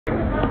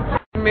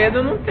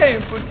Medo não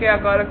tenho, porque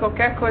agora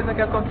qualquer coisa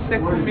que acontecer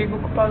comigo, o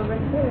culpado vai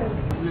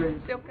ser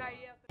ele. Se eu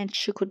cair... And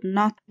she could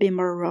not be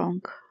more wrong.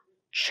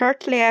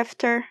 Shortly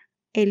after,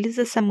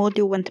 Eliza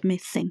Samudio went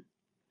missing,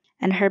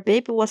 and her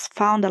baby was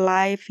found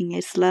alive in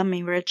a slum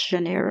in Rio de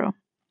Janeiro.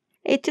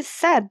 It is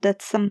said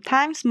that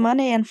sometimes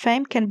money and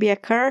fame can be a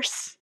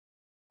curse,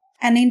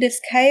 and in this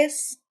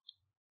case,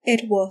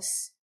 it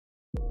was.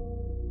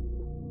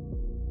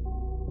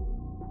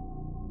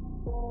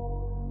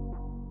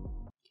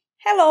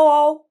 Hello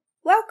all!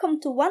 Welcome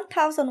to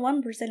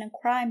 1001 Brazilian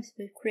Crimes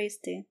with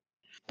Christy.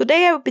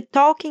 Today I will be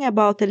talking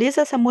about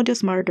Eliza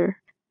Samudio's murder.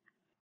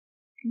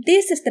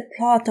 This is the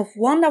plot of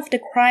one of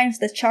the crimes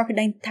that shocked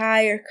the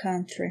entire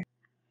country.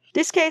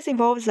 This case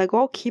involves a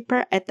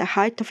goalkeeper at the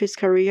height of his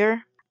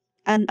career,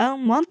 an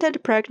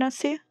unwanted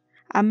pregnancy,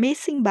 a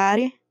missing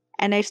body,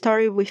 and a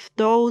story with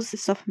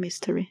doses of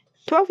mystery.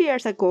 12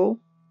 years ago,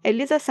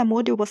 Eliza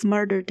Samudio was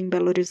murdered in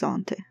Belo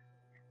Horizonte.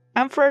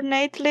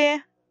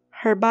 Unfortunately,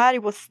 her body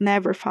was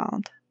never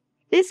found.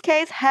 This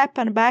case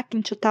happened back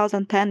in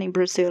 2010 in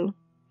Brazil.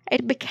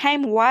 It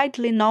became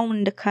widely known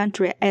in the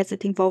country as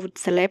it involved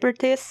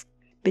celebrities,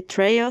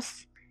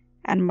 betrayals,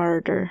 and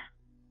murder.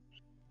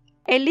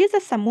 Eliza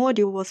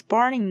Samudio was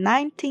born in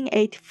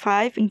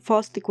 1985 in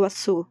Foz do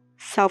Iguaçu,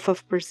 south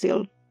of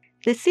Brazil.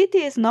 The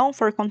city is known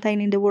for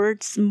containing the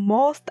world's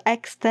most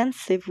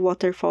extensive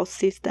waterfall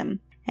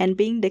system and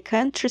being the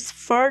country's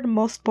third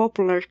most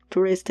popular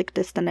touristic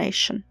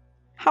destination.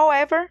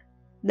 However,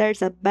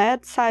 there's a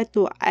bad side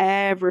to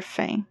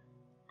everything.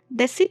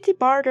 The city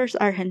borders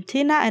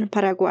Argentina and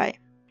Paraguay,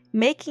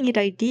 making it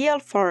ideal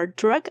for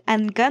drug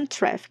and gun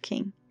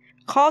trafficking,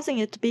 causing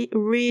it to be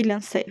really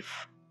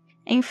unsafe.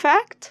 In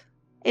fact,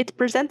 it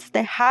presents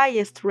the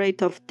highest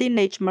rate of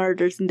teenage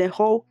murders in the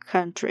whole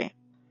country.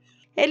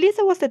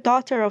 Eliza was the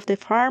daughter of the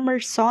farmer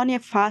Sônia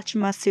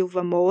Fátima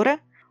Silva Moura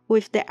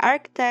with the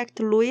architect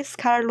Luiz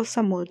Carlos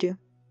Samudio.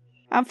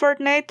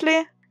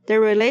 Unfortunately, their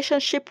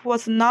relationship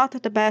was not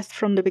the best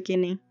from the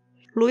beginning.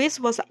 Luiz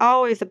was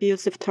always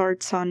abusive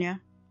towards Sônia.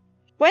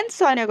 When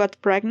Sônia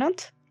got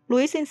pregnant,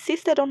 Luiz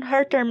insisted on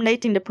her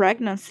terminating the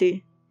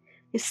pregnancy.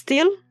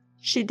 Still,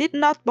 she did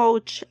not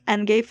budge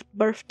and gave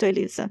birth to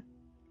Eliza.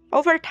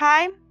 Over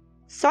time,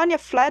 Sônia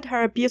fled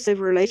her abusive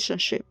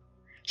relationship.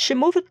 She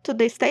moved to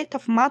the state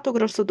of Mato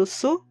Grosso do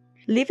Sul,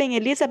 leaving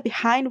Eliza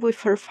behind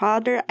with her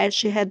father as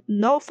she had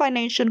no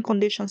financial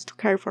conditions to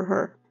care for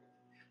her.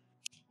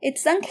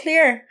 It's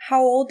unclear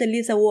how old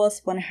Eliza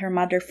was when her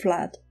mother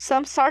fled.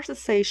 Some sources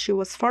say she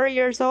was 4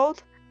 years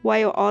old,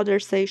 while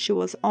others say she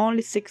was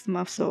only 6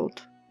 months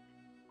old.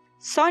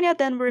 Sônia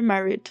then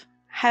remarried,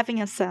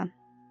 having a son.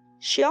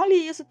 She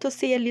only used to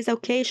see Eliza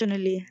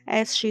occasionally,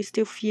 as she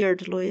still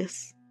feared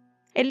Luiz.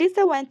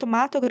 Eliza went to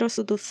Mato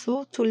Grosso do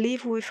Sul to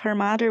live with her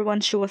mother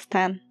when she was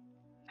 10.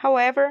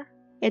 However,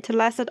 it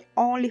lasted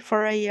only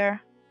for a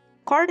year.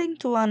 According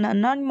to an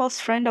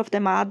anonymous friend of the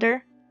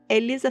mother,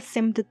 Eliza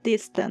seemed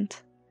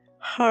distant,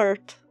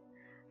 hurt,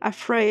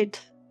 afraid,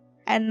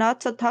 and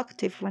not so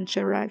talkative when she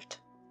arrived.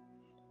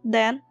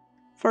 Then,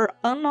 for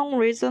unknown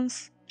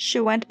reasons, she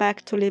went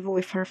back to live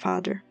with her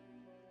father.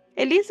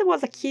 Eliza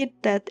was a kid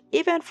that,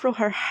 even through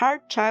her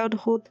hard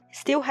childhood,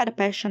 still had a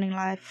passion in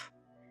life: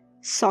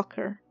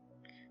 soccer.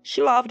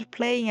 She loved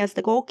playing as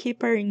the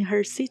goalkeeper in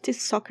her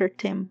city's soccer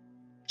team.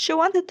 She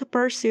wanted to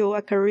pursue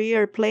a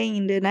career playing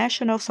in the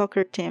national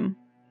soccer team.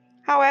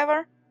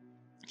 However,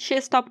 she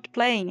stopped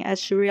playing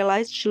as she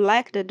realized she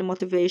lacked the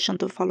motivation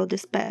to follow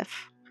this path.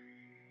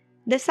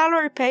 The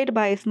salary paid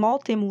by a small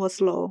team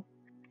was low,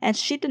 and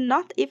she did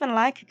not even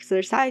like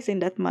exercising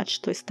that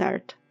much to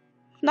start.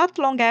 Not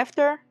long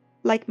after,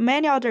 like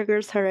many other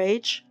girls her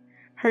age,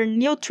 her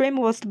new dream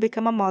was to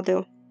become a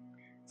model.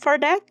 For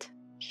that,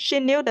 she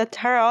knew that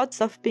her odds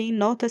of being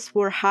noticed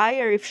were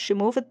higher if she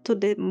moved to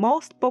the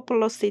most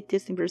populous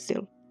cities in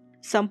Brazil,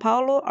 São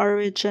Paulo or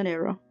Rio de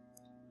Janeiro.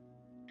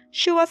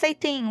 She was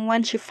 18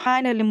 when she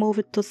finally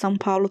moved to São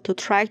Paulo to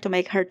try to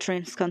make her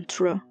dreams come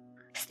true,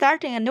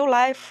 starting a new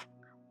life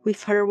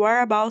with her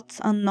whereabouts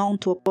unknown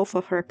to both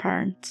of her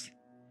parents.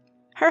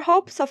 Her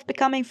hopes of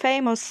becoming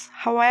famous,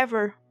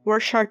 however, were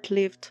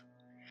short-lived.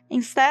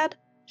 Instead,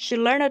 she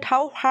learned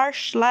how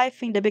harsh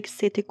life in the big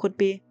city could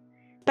be,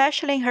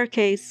 especially in her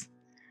case,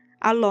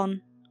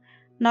 alone,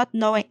 not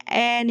knowing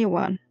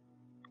anyone.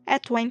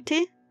 At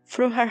 20,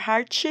 through her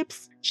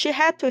hardships, she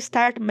had to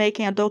start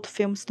making adult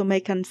films to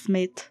make ends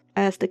meet,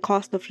 as the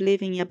cost of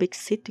living in a big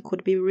city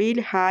could be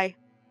really high.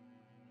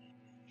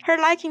 Her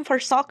liking for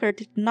soccer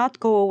did not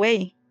go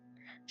away.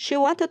 She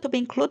wanted to be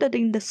included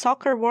in the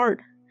soccer world,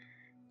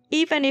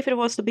 even if it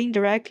was to be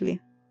indirectly.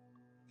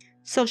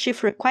 So she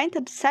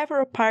frequented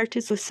several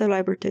parties with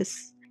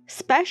celebrities,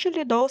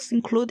 especially those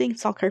including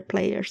soccer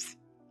players.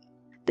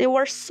 They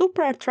were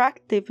super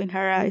attractive in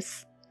her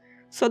eyes,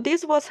 so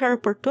this was her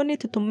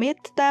opportunity to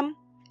meet them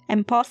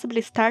and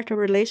possibly start a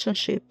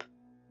relationship.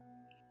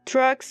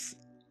 Drugs,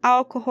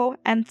 alcohol,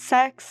 and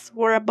sex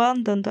were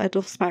abundant at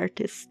those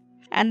parties,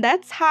 and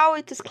that's how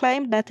it is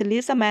claimed that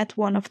Eliza met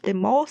one of the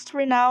most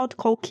renowned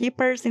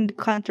goalkeepers in the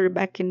country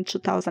back in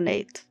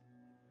 2008.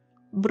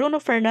 Bruno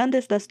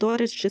Fernandes das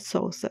Dores de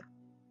Souza.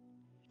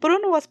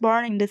 Bruno was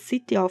born in the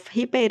city of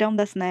Ribeirão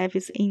das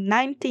Neves in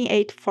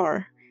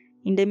 1984,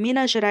 in the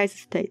Minas Gerais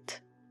state.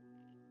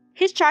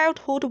 His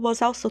childhood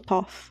was also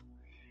tough.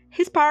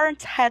 His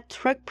parents had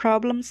drug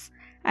problems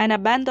and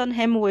abandoned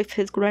him with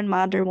his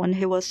grandmother when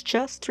he was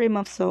just 3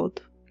 months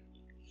old.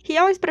 He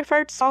always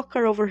preferred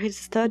soccer over his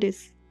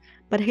studies,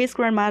 but his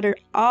grandmother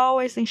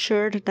always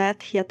ensured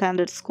that he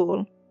attended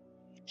school.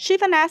 She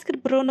even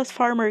asked Bruno's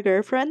former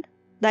girlfriend,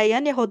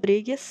 Daiane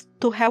Rodrigues,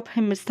 to help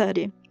him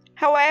study.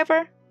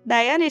 However,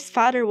 Daiane's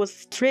father was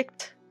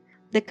strict.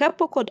 The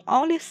couple could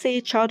only see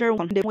each other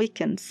on the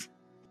weekends.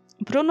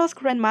 Bruno's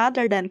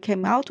grandmother then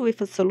came out with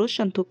a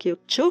solution to kill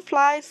 2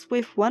 flies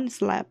with 1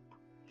 slap,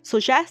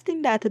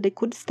 suggesting that they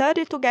could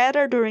study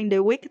together during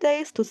the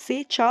weekdays to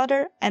see each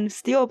other and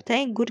still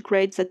obtain good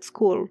grades at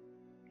school.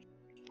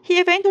 He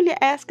eventually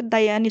asked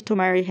Daiane to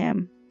marry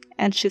him,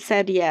 and she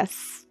said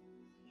yes.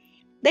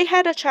 They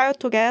had a child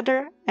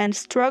together and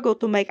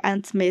struggled to make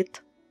ends meet.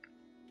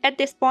 At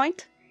this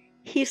point,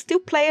 he still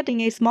played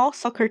in a small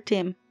soccer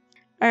team,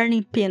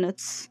 earning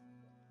peanuts.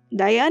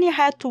 Daiane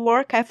had to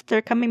work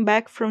after coming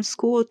back from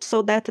school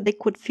so that they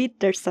could feed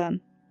their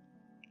son.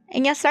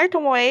 In a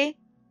certain way,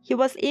 he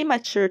was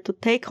immature to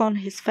take on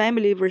his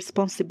family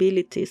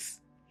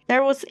responsibilities.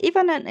 There was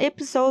even an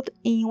episode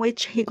in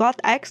which he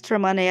got extra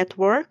money at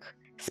work,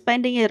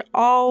 spending it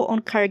all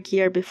on car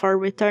gear before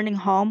returning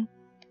home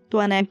to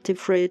an empty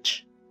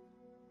fridge.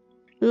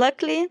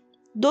 Luckily,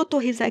 due to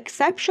his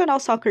exceptional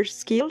soccer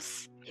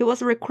skills, he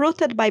was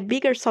recruited by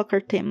bigger soccer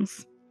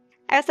teams.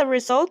 As a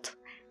result,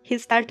 he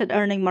started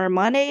earning more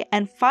money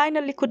and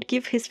finally could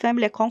give his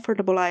family a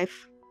comfortable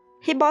life.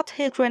 He bought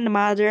his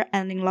grandmother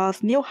and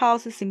in-laws new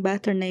houses in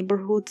better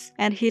neighborhoods,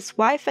 and his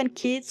wife and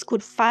kids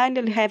could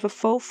finally have a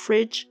full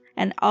fridge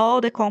and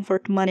all the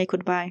comfort money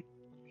could buy.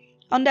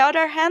 On the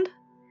other hand,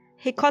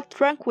 he got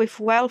drunk with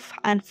wealth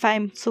and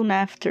fame soon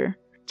after,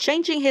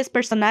 changing his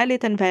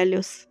personality and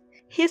values.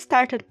 He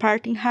started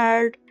partying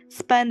hard,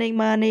 spending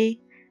money,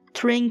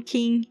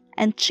 drinking,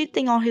 and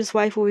cheating on his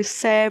wife with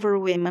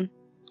several women.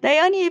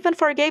 Daiane even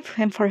forgave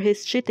him for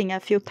his cheating a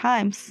few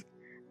times,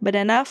 but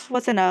enough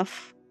was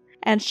enough,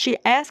 and she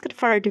asked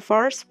for a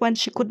divorce when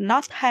she could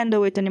not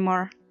handle it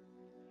anymore.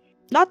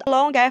 Not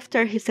long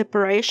after his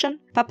separation,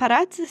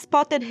 paparazzi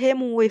spotted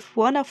him with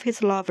one of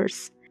his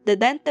lovers, the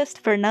dentist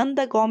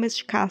Fernanda Gomes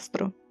de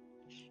Castro.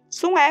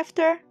 Soon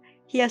after,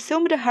 he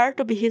assumed her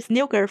to be his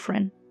new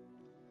girlfriend.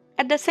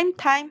 At the same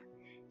time,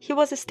 he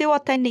was still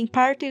attending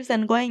parties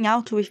and going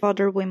out with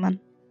other women.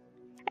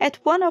 At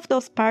one of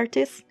those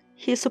parties,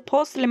 he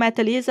supposedly met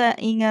Eliza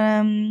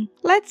in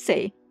let's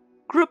say,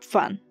 group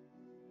fun.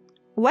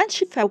 When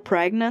she fell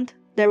pregnant,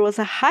 there was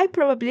a high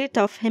probability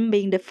of him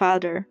being the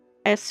father,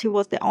 as he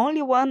was the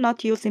only one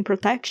not using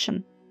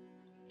protection.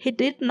 He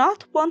did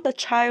not want a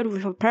child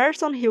with a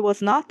person he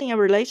was not in a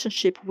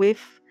relationship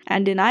with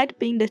and denied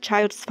being the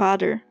child's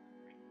father.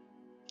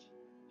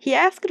 He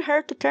asked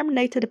her to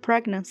terminate the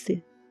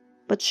pregnancy,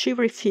 but she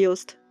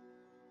refused.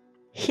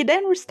 He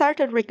then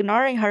restarted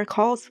ignoring her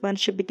calls when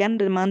she began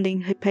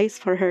demanding he pays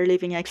for her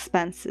living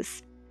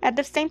expenses. At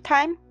the same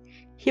time,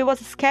 he was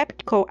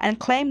skeptical and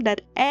claimed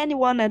that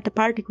anyone at the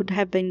party could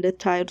have been the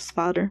child's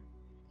father.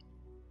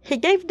 He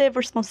gave the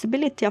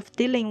responsibility of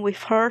dealing with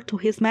her to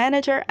his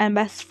manager and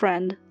best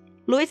friend,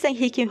 Luis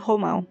Henrique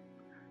Romão,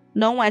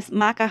 known as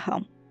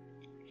Macarrão.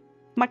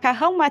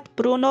 Macarrão met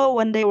Bruno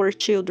when they were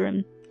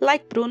children.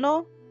 Like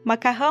Bruno,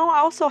 Macarrão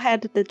also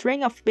had the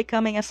dream of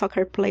becoming a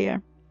soccer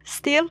player.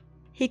 Still,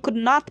 he could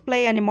not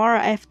play anymore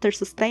after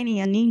sustaining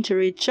an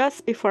injury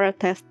just before a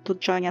test to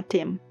join a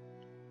team.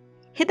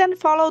 He then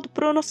followed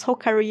Bruno's whole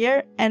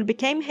career and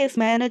became his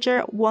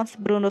manager once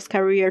Bruno's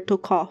career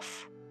took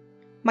off.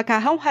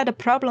 Macarrão had a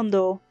problem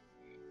though.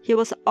 He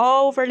was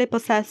overly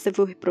possessive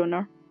with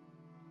Bruno.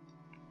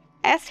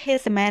 As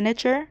his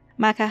manager,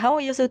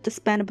 Macarrão used to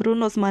spend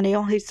Bruno's money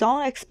on his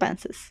own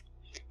expenses,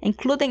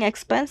 including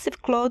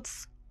expensive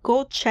clothes,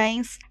 gold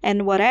chains,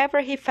 and whatever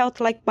he felt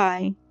like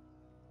buying.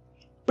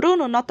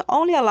 Bruno not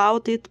only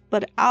allowed it,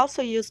 but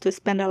also used to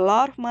spend a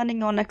lot of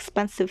money on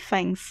expensive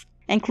things,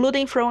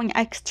 including throwing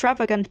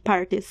extravagant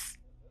parties.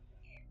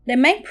 The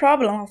main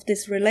problem of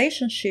this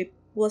relationship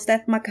was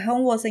that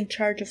Macarrão was in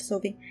charge of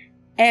solving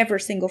every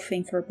single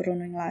thing for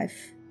Bruno in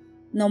life,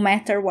 no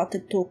matter what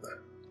it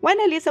took. When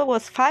Eliza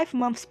was 5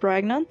 months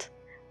pregnant,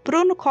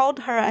 Bruno called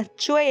her at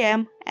 2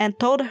 a.m. and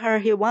told her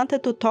he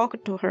wanted to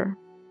talk to her.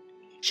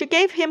 She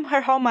gave him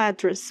her home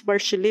address where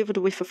she lived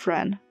with a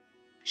friend.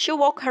 She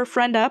woke her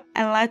friend up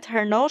and let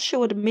her know she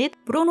would meet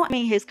Bruno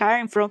in his car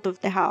in front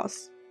of the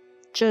house,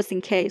 just in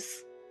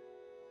case.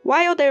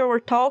 While they were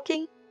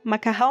talking,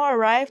 Macarrão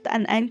arrived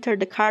and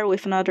entered the car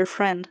with another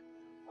friend,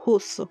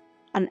 Russo,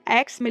 an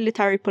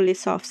ex-military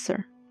police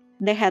officer.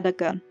 They had a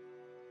gun.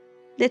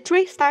 The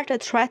three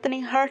started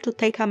threatening her to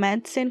take a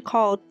medicine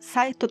called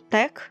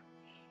Cytotec,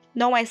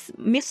 known as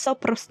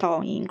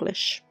misoprostol in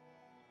English.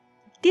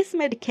 This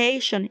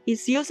medication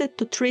is used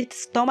to treat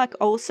stomach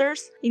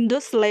ulcers,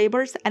 induce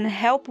labors, and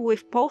help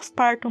with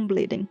postpartum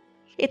bleeding.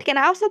 It can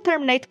also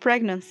terminate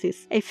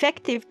pregnancies,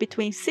 effective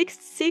between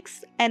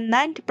 66 and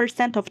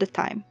 90% of the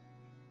time.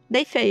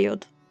 They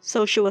failed,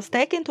 so she was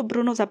taken to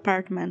Bruno's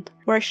apartment,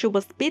 where she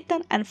was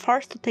beaten and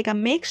forced to take a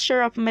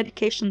mixture of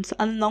medications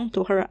unknown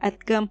to her at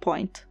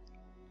gunpoint.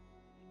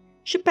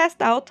 She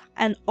passed out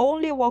and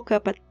only woke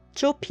up at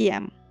 2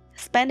 p.m.,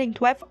 spending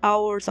 12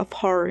 hours of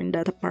horror in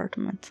that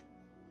apartment.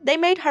 They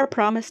made her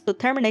promise to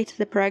terminate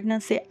the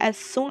pregnancy as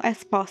soon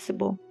as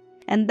possible,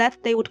 and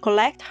that they would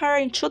collect her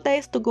in 2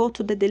 days to go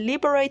to the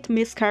deliberate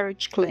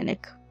miscarriage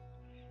clinic.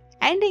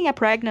 Ending a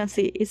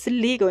pregnancy is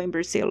illegal in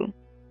Brazil,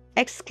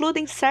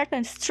 excluding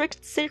certain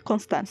strict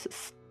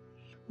circumstances,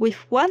 with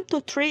 1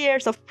 to 3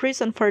 years of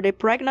prison for the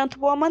pregnant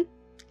woman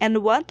and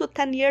 1 to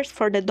 10 years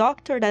for the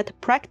doctor that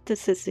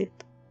practices it.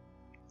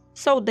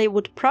 So they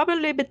would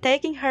probably be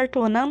taking her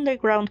to an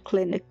underground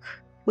clinic,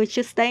 which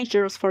is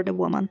dangerous for the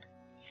woman.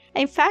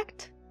 In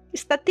fact,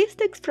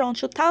 statistics from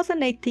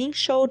 2018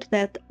 showed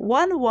that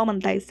 1 woman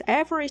dies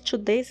every 2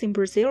 days in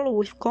Brazil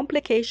with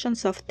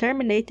complications of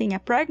terminating a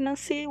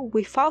pregnancy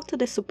without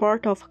the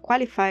support of a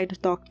qualified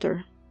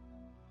doctor.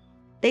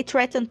 They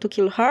threatened to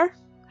kill her,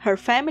 her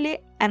family,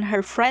 and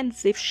her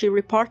friends if she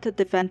reported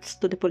the events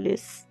to the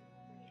police.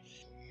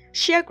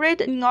 She agreed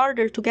in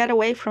order to get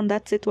away from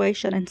that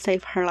situation and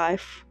save her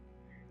life.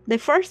 The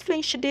first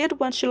thing she did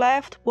when she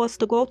left was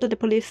to go to the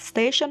police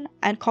station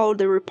and call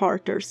the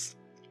reporters.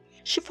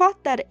 She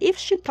thought that if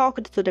she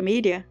talked to the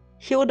media,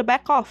 he would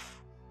back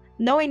off,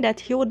 knowing that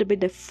he would be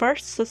the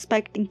first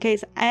suspect in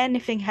case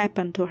anything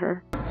happened to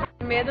her.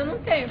 Medo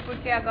não tenho,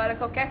 porque agora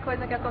qualquer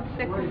coisa que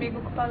acontecer comigo,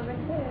 o culpado vai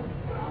ser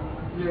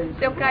ele.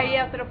 Se eu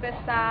cair,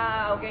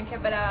 tropeçar, alguém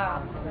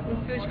quebrar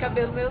fio de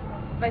cabelo meu,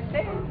 vai ser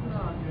ele.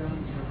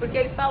 Porque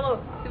ele falou,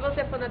 se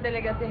você for na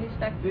delegacia e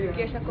registrar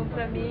queixa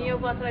contra mim, eu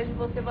vou atrás de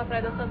você, vou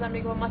atrás das suas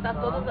amigas, vou matar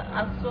todas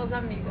as suas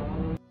amigas.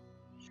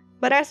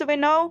 But as we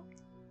know,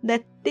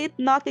 that did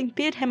not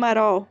impede him at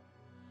all.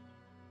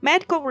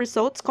 Medical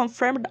results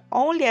confirmed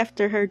only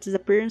after her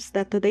disappearance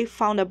that they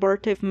found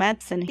abortive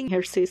medicine in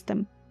her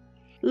system.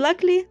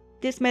 Luckily,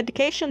 this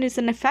medication is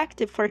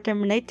ineffective for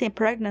terminating a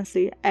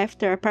pregnancy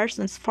after a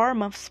person is 4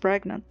 months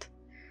pregnant,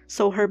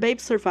 so her baby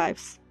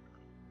survives.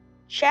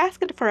 She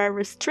asked for a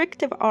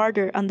restrictive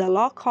order under a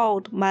law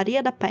called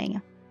Maria da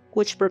Penha,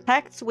 which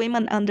protects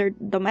women under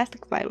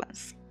domestic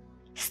violence.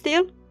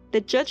 Still,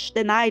 the judge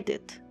denied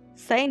it,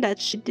 saying that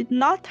she did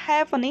not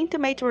have an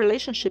intimate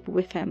relationship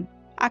with him.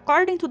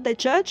 According to the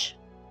judge,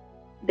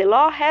 the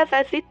law has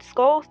as its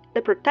goal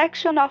the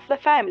protection of the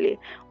family,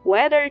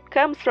 whether it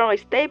comes from a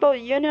stable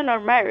union or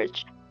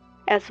marriage,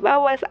 as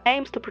well as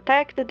aims to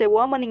protect the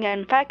woman in an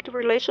effective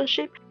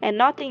relationship and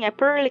not in a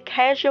purely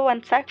casual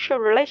and sexual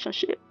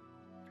relationship.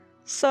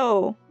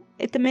 So,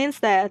 it means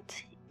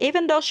that,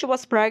 even though she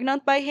was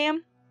pregnant by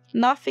him,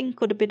 nothing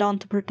could be done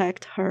to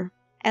protect her,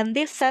 and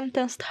this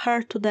sentenced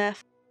her to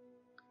death.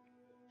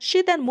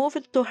 She then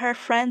moved to her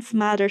friend's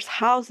mother's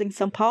house in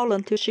São Paulo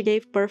until she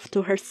gave birth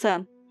to her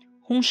son,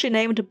 whom she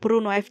named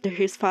Bruno after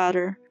his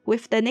father,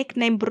 with the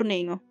nickname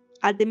Bruninho,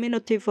 a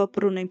diminutive of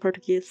Bruno in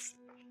Portuguese.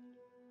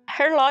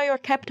 Her lawyer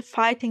kept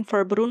fighting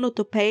for Bruno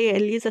to pay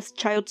Eliza's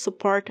child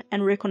support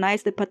and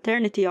recognize the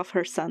paternity of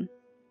her son.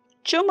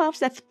 2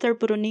 months after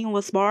Bruninho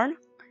was born,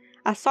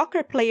 a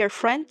soccer player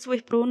friends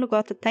with Bruno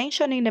got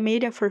attention in the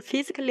media for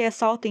physically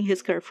assaulting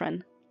his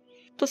girlfriend.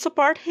 To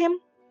support him,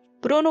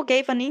 Bruno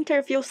gave an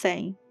interview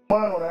saying,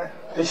 Mano, né?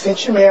 Tem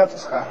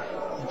sentimentos, cara.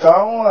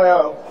 Então,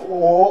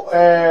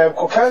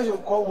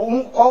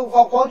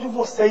 qual de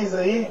vocês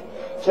aí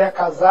que é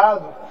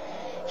casado,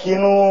 que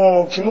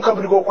nunca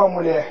brigou com a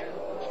mulher,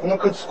 que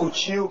nunca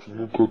discutiu, que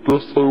nunca até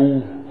saiu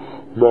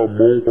na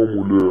mão com a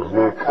mulher,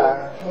 né,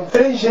 cara? Não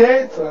tem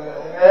jeito.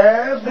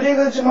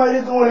 Briga de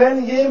marido e mulher,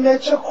 ninguém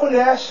mete a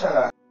colher,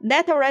 cara.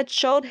 That already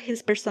showed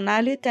his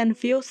personality and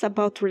views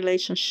about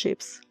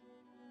relationships.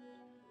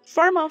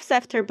 4 months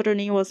after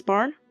Bruninho was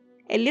born,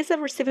 Eliza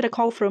received a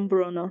call from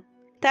Bruno,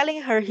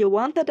 telling her he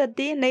wanted a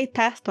DNA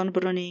test on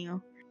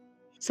Bruninho,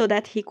 so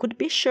that he could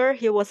be sure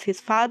he was his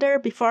father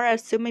before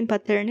assuming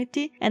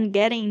paternity and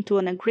getting into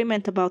an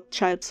agreement about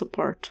child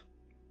support.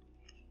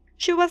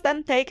 She was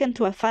then taken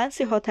to a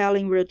fancy hotel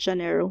in Rio de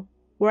Janeiro,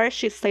 where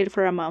she stayed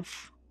for a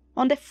month.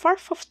 On the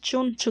 4th of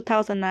June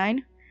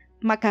 2009,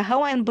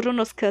 Macarrão and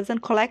Bruno's cousin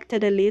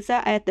collected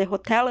Eliza at the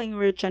hotel in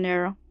Rio de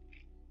Janeiro.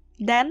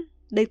 Then,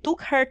 they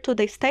took her to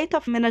the state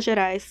of Minas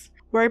Gerais,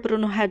 where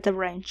Bruno had a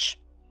ranch.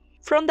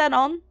 From then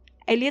on,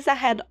 Eliza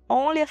had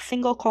only a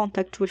single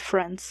contact with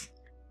friends.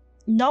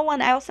 No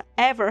one else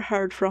ever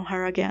heard from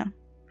her again.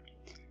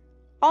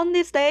 On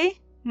this day,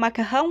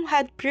 Macarrão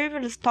had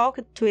previously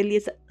talked to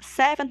Eliza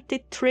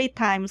 73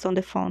 times on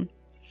the phone,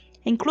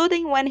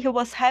 including when he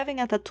was having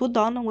a tattoo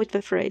done with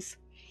the phrase,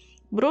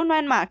 Bruno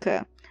and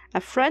Maca,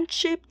 a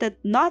friendship that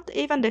not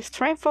even the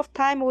strength of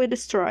time will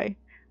destroy,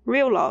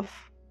 real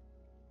love.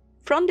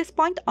 From this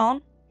point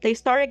on, the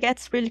story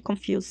gets really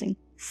confusing.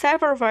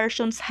 Several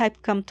versions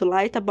have come to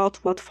light about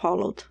what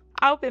followed.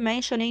 I'll be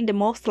mentioning the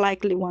most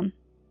likely one.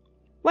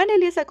 When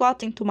Eliza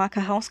got into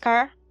Macarrão's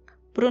car,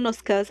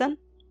 Bruno's cousin,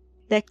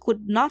 that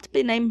could not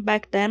be named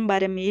back then by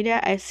the media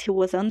as he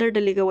was under the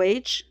legal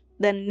age,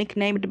 then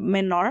nicknamed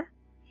Menor,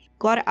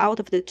 got out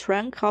of the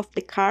trunk of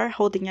the car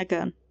holding a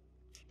gun.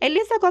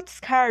 Eliza got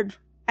scared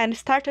and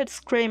started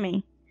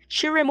screaming.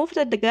 She removed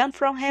the gun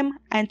from him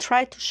and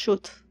tried to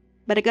shoot,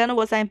 but the gun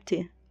was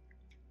empty.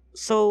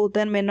 So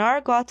then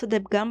Menor got the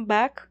gun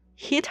back,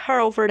 hit her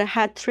over the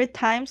head 3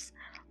 times,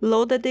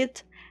 loaded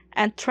it,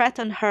 and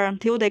threatened her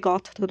until they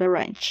got to the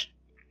ranch.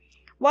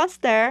 Once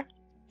there,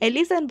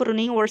 Eliza and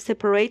Bruninho were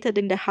separated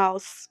in the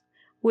house,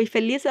 with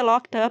Eliza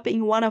locked up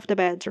in one of the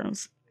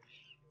bedrooms.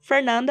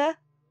 Fernanda,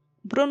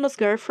 Bruno's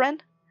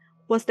girlfriend,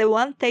 was the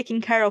one taking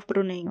care of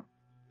Bruninho.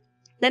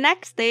 The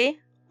next day,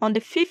 on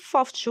the 5th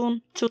of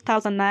June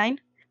 2009,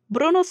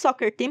 Bruno's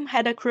soccer team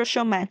had a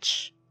crucial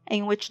match,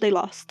 in which they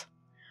lost.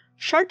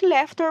 Shortly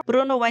after,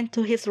 Bruno went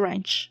to his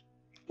ranch.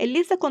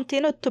 Eliza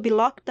continued to be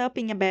locked up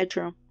in a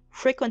bedroom,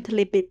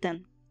 frequently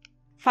beaten.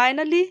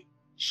 Finally,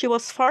 she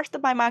was forced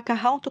by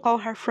Macarrão to call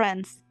her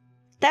friends,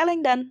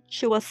 telling them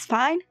she was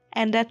fine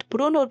and that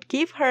Bruno would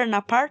give her an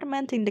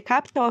apartment in the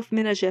capital of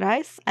Minas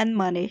Gerais and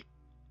money.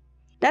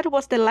 That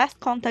was the last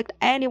contact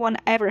anyone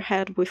ever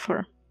had with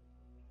her.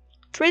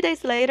 3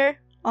 days later,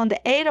 on the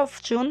 8th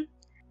of June,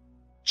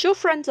 2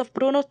 friends of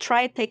Bruno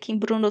tried taking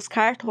Bruno's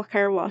car to a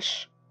car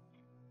wash,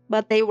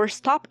 but they were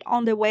stopped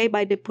on the way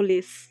by the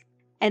police,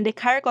 and the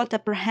car got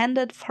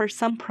apprehended for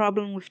some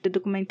problem with the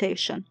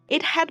documentation.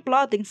 It had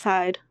blood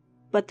inside,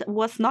 but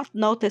was not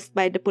noticed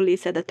by the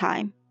police at the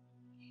time.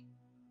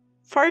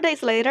 4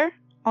 days later,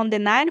 on the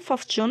 9th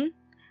of June,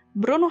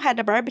 Bruno had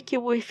a barbecue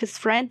with his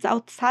friends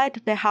outside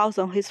the house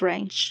on his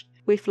ranch,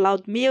 with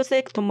loud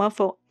music to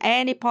muffle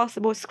any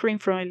possible scream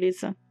from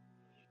Eliza.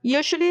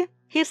 Usually,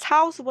 his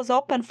house was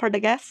open for the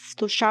guests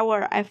to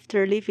shower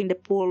after leaving the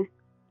pool,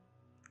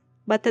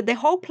 but the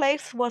whole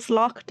place was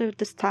locked at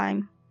this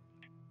time.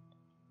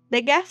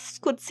 The guests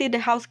could see the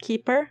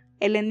housekeeper,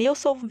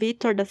 Elenilson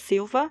Vitor da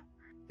Silva,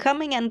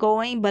 coming and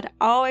going but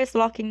always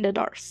locking the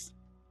doors.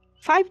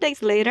 5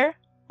 days later,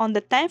 on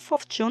the 10th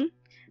of June,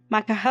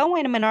 Macarrão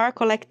and Menor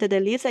collected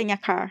Eliza in a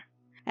car,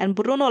 and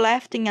Bruno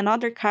left in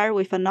another car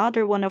with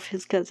another one of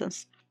his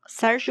cousins,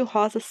 Sérgio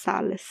Rosa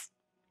Salles.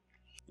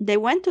 They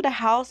went to the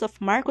house of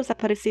Marcos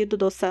Aparecido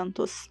dos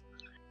Santos,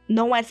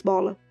 known as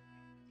Bola,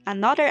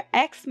 another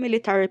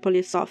ex-military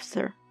police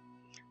officer.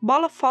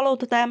 Bola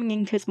followed them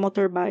in his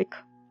motorbike.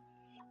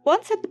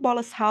 Once at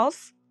Bola's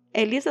house,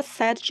 Eliza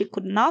said she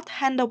could not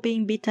handle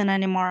being beaten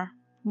anymore.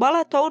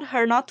 Bola told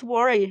her not to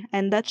worry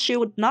and that she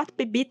would not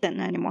be beaten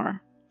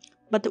anymore,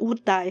 but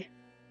would die.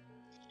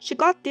 She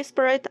got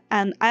desperate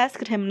and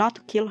asked him not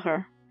to kill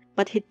her,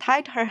 but he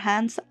tied her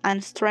hands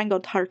and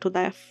strangled her to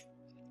death.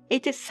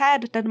 It is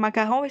said that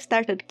Macarrão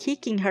started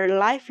kicking her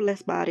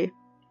lifeless body.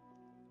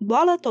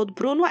 Bola told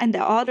Bruno and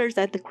the others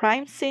at the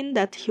crime scene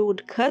that he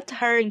would cut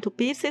her into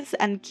pieces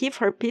and give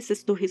her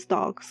pieces to his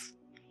dogs,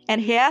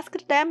 and he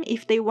asked them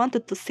if they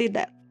wanted to see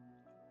that.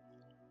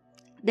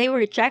 They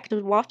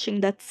rejected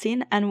watching that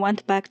scene and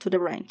went back to the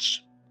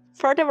ranch.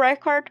 For the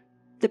record,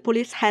 the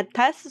police had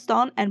tests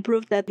done and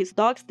proved that his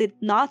dogs did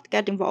not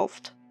get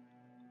involved.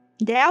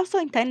 They also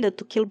intended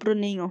to kill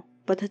Bruninho,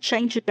 but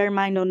changed their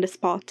mind on the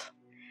spot.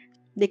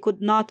 They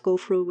could not go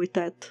through with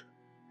that.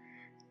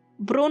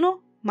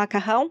 Bruno,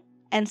 Macarrão,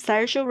 and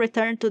Sérgio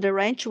returned to the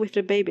ranch with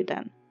the baby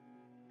then.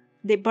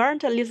 They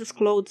burned Eliza's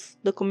clothes,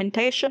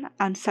 documentation,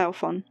 and cell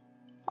phone.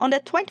 On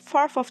the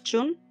 24th of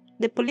June,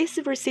 the police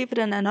received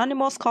an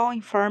anonymous call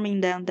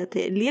informing them that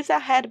Eliza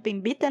had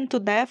been beaten to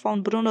death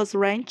on Bruno's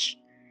ranch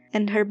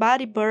and her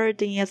body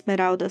buried in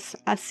Esmeraldas,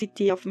 a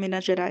city of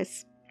Minas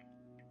Gerais.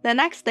 The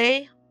next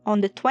day,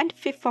 on the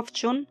 25th of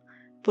June,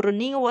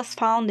 Bruninho was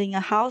found in a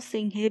house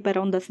in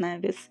Ribeirão das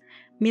Neves,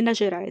 Minas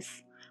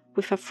Gerais,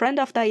 with a friend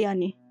of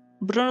Daiane,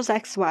 Bruno's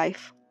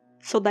ex-wife,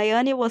 so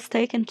Daiane was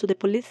taken to the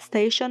police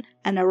station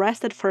and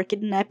arrested for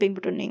kidnapping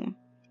Bruninho.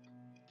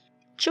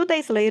 2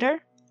 days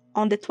later,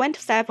 on the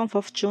 27th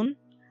of June,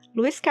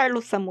 Luiz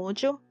Carlos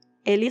Samudio,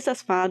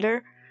 Eliza's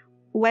father,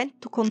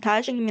 went to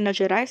Contagem in Minas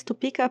Gerais to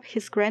pick up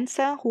his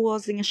grandson who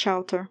was in a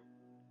shelter.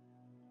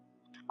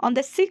 On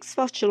the 6th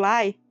of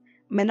July,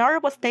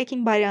 Menor was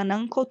taken by an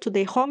uncle to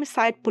the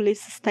homicide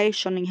police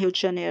station in Rio de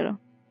Janeiro,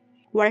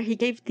 where he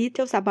gave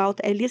details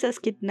about Eliza's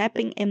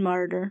kidnapping and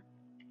murder.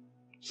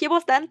 He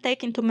was then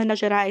taken to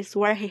Minas Gerais,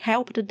 where he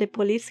helped the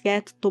police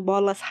get to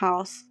Bola's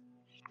house.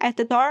 At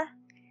the door,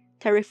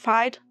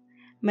 terrified,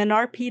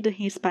 Menor peed in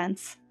his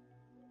pants.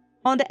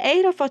 On the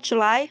 8th of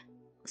July,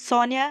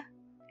 Sonia,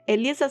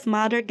 Eliza's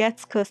mother,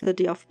 gets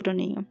custody of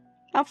Bruninho.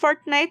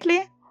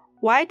 Unfortunately,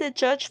 why the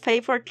judge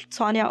favored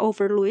Sonia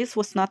over Luiz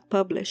was not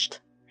published.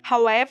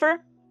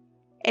 However,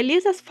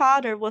 Eliza's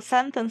father was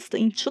sentenced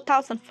in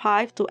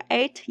 2005 to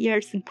 8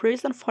 years in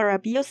prison for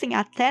abusing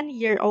a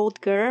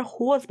 10-year-old girl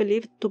who was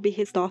believed to be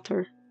his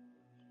daughter.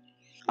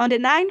 On the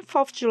 9th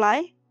of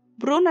July,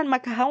 Bruno and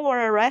Macarrão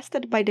were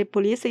arrested by the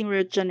police in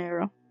Rio de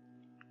Janeiro.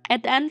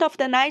 At the end of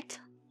the night,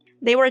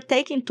 they were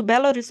taken to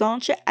Belo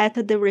Horizonte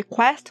at the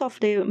request of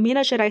the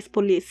Minas Gerais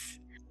police,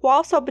 who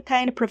also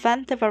obtained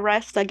preventive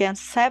arrests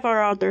against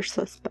several other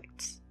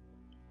suspects.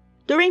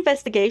 During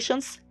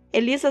investigations,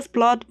 Eliza's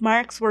blood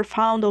marks were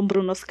found on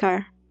Bruno's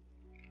car.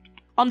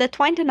 On the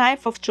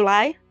 29th of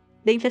July,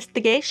 the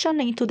investigation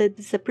into the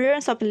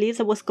disappearance of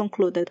Eliza was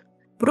concluded.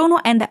 Bruno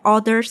and the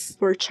others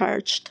were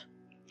charged.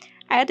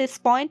 At this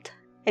point,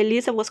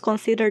 Eliza was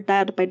considered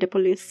dead by the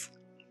police.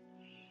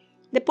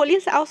 The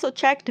police also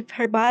checked if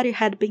her body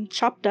had been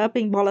chopped up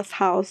in Bola's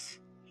house,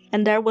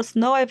 and there was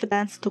no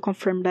evidence to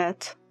confirm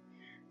that.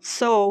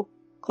 So,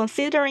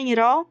 considering it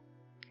all,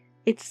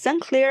 it's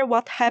unclear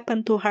what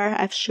happened to her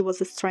after she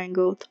was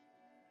strangled.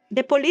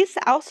 The police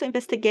also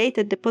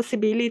investigated the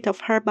possibility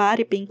of her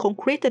body being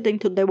concreted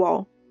into the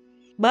wall.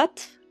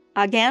 But,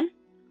 again,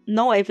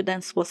 no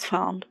evidence was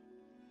found.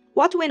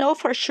 What we know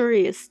for sure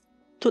is,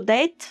 to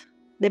date,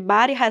 the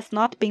body has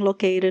not been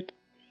located.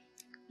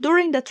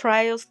 During the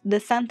trials, the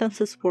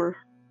sentences were: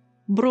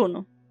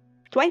 Bruno,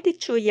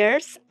 22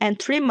 years and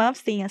 3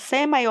 months in a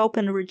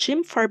semi-open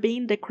regime for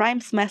being the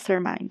crime's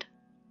mastermind.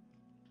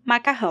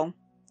 Macarrão,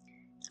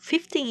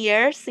 15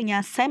 years in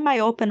a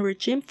semi-open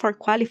regime for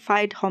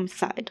qualified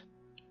homicide.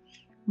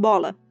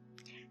 Bola,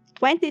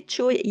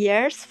 22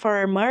 years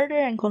for murder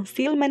and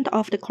concealment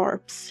of the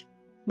corpse,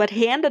 but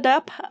he ended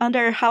up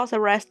under house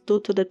arrest due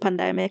to the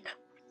pandemic.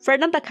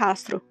 Fernanda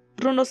Castro,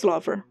 Bruno's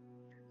lover,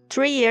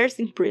 3 years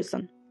in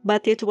prison,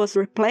 but it was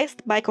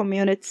replaced by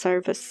community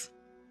service.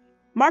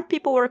 More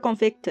people were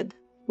convicted,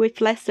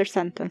 with lesser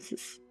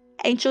sentences.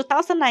 In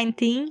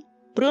 2019,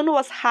 Bruno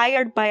was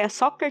hired by a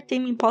soccer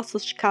team in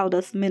Poços de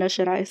Caldas, Minas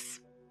Gerais.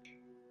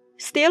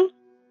 Still,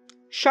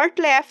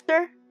 shortly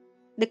after,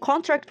 the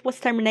contract was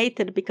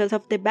terminated because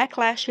of the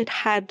backlash it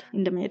had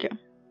in the media.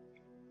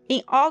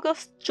 In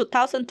August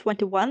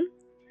 2021,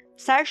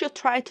 Sergio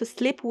tried to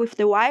sleep with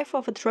the wife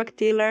of a drug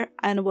dealer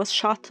and was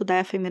shot to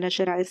death in Minas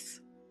Gerais.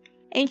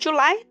 In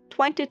July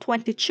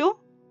 2022,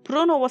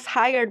 Bruno was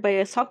hired by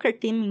a soccer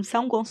team in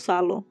São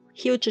Gonçalo,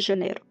 Rio de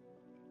Janeiro.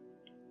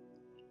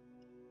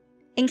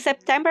 In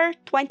September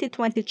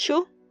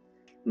 2022,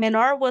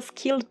 Menor was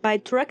killed by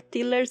drug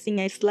dealers in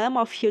a slum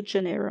of Rio de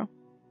Janeiro.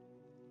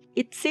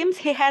 It seems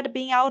he had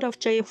been out of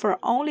jail for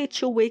only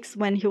 2 weeks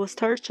when he was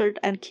tortured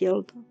and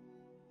killed.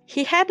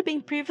 He had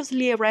been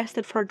previously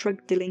arrested for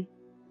drug dealing.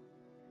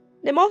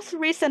 The most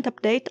recent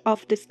update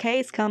of this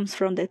case comes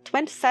from the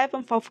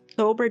 27th of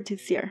October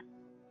this year.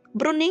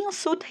 Bruninho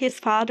sued his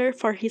father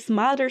for his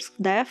mother's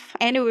death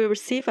and will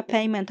receive a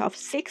payment of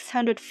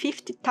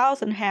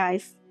 650,000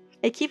 reais,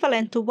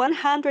 equivalent to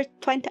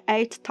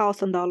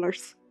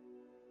 $128,000.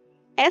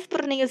 As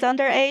Bruninho is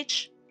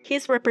underage, he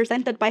is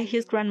represented by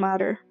his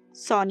grandmother,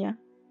 Sonia,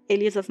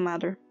 Eliza's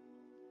mother.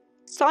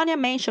 Sonia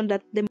mentioned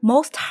that the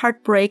most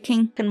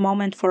heartbreaking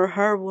moment for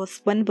her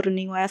was when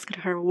Bruninho asked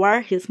her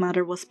where his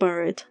mother was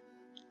buried,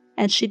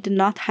 and she did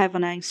not have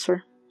an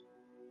answer.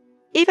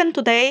 Even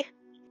today,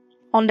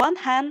 on the one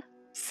hand,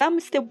 some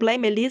still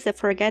blame Eliza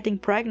for getting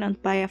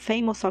pregnant by a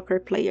famous soccer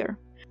player,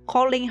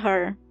 calling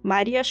her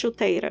Maria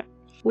Chuteira,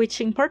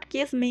 which in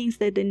Portuguese means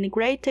the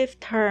denigrative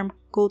term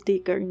gold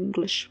digger in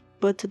English,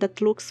 but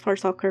that looks for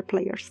soccer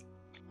players.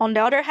 On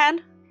the other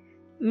hand,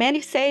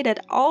 many say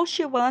that all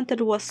she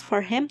wanted was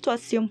for him to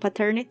assume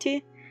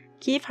paternity,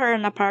 give her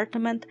an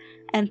apartment,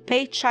 and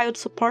pay child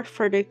support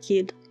for their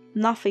kid,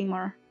 nothing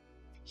more.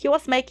 He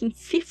was making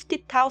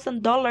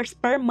 $50,000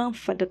 per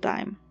month at the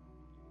time.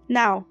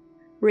 Now,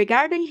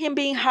 regarding him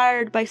being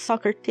hired by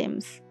soccer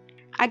teams,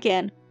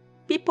 again,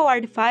 people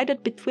are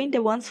divided between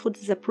the ones who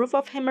disapprove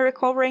of him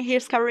recovering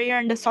his career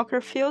in the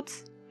soccer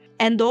fields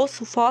and those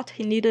who thought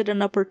he needed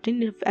an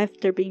opportunity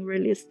after being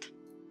released.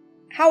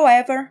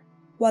 However,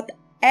 what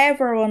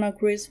everyone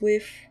agrees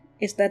with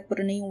is that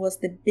Bruninho was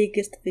the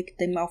biggest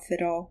victim of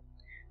it all,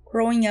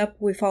 growing up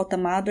without a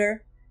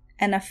mother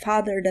and a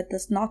father that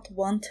does not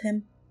want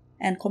him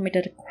and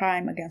committed a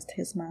crime against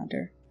his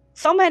mother.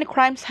 So many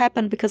crimes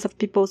happen because of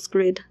people's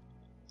greed.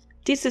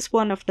 This is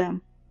one of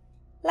them.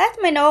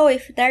 Let me know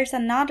if there's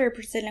another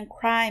Brazilian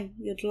crime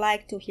you'd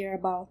like to hear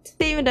about.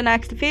 See you in the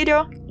next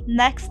video,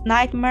 next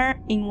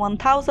nightmare in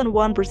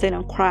 1001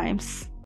 Brazilian crimes.